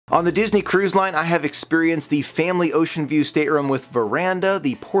On the Disney Cruise Line, I have experienced the family ocean view stateroom with veranda,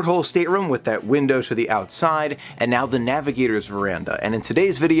 the porthole stateroom with that window to the outside, and now the Navigator's veranda. And in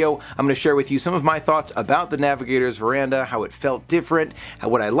today's video, I'm going to share with you some of my thoughts about the Navigator's veranda, how it felt different,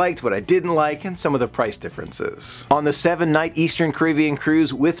 what I liked, what I didn't like, and some of the price differences. On the 7-night Eastern Caribbean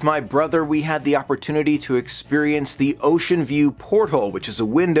cruise with my brother, we had the opportunity to experience the ocean view porthole, which is a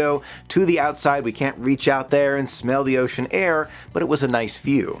window to the outside. We can't reach out there and smell the ocean air, but it was a nice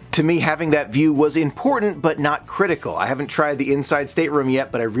view. To me, having that view was important, but not critical. I haven't tried the inside stateroom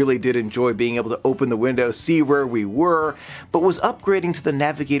yet, but I really did enjoy being able to open the window, see where we were, but was upgrading to the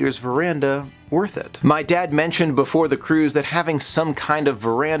Navigator's veranda worth it? My dad mentioned before the cruise that having some kind of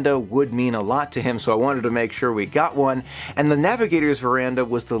veranda would mean a lot to him, so I wanted to make sure we got one, and the Navigator's veranda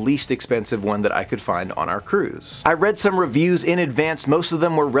was the least expensive one that I could find on our cruise. I read some reviews in advance. Most of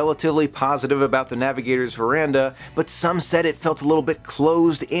them were relatively positive about the Navigator's veranda, but some said it felt a little bit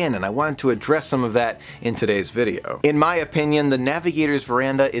closed in, and I wanted to address some of that in today's video. In my opinion, the Navigator's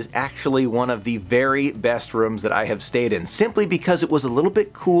veranda is actually one of the very best rooms that I have stayed in, simply because it was a little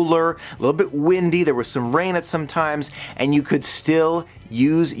bit cooler, a little bit windy, there was some rain at some times, and you could still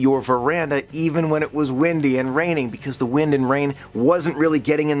use your veranda even when it was windy and raining, because the wind and rain wasn't really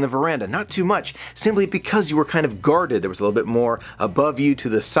getting in the veranda. Not too much, simply because you were kind of guarded. There was a little bit more above you to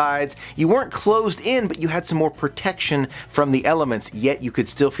the sides. You weren't closed in, but you had some more protection from the elements, yet you could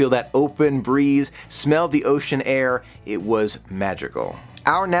still feel that open breeze, smell the ocean air. It was magical.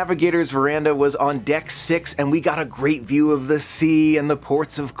 Our Navigator's veranda was on deck 6, and we got a great view of the sea and the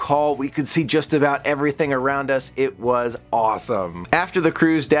ports of call. We could see just about everything around us. It was awesome. After the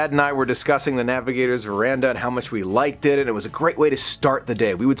cruise, Dad and I were discussing the Navigator's veranda and how much we liked it, and it was a great way to start the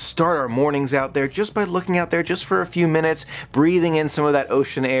day. We would start our mornings out there just by looking out there just for a few minutes, breathing in some of that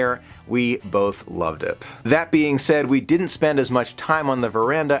ocean air. We both loved it. That being said, we didn't spend as much time on the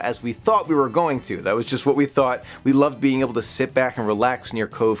veranda as we thought we were going to. That was just what we thought. We loved being able to sit back and relax near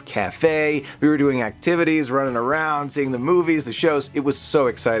Cove Cafe. We were doing activities, running around, seeing the movies, the shows. It was so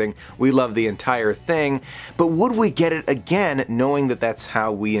exciting. We loved the entire thing. But would we get it again, knowing that that's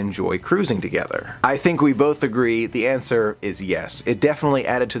how we enjoy cruising together? I think we both agree the answer is yes. It definitely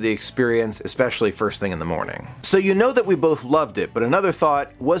added to the experience, especially first thing in the morning. So you know that we both loved it, but another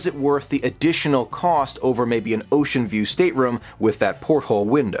thought, was it worth the additional cost over maybe an ocean view stateroom with that porthole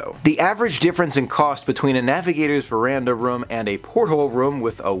window? The average difference in cost between a Navigator's veranda room and a porthole room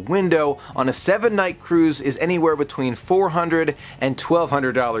with a window on a 7-night cruise is anywhere between $400 and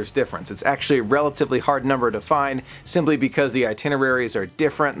 $1,200 difference. It's actually a relatively hard number to find, simply because the itineraries are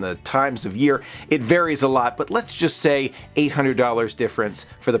different and the times of year. It varies a lot, but let's just say $800 difference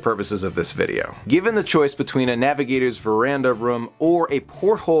for the purposes of this video. Given the choice between a Navigator's veranda room or a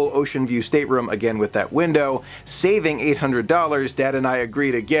porthole ocean view stateroom, again with that window, saving $800, Dad and I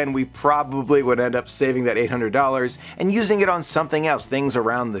agreed again we probably would end up saving that $800 and using it on something else, things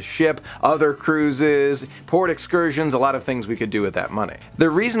around the ship, other cruises, port excursions, a lot of things we could do with that money. The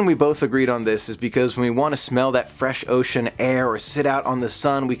reason we both agreed on this is because when we want to smell that fresh ocean air or sit out on the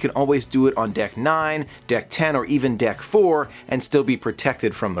sun, we can always do it on deck 9, deck 10, or even deck 4 and still be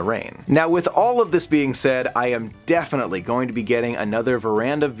protected from the rain. Now, with all of this being said, I am definitely going to be getting another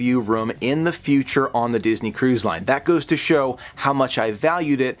veranda view room in the future on the Disney Cruise Line. That goes to show how much I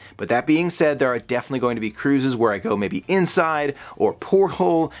valued it, but that being said, there are definitely going to be cruises where I go maybe inside or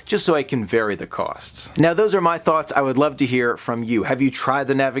porthole, just so I can vary the costs. Now, those are my thoughts. I would love to hear from you. Have you tried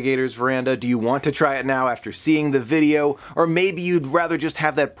the Navigator's veranda? Do you want to try it now after seeing the video? Or maybe you'd rather just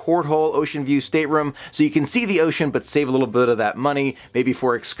have that porthole ocean view stateroom so you can see the ocean but save a little bit of that money, maybe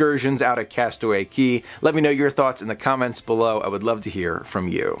for excursions out at Castaway Cay. Let me know your thoughts in the comments below. I would love to hear from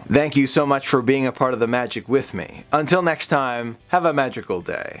you. Thank you so much for being a part of the magic with me. Until next time, have a magical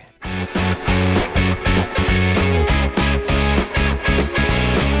day.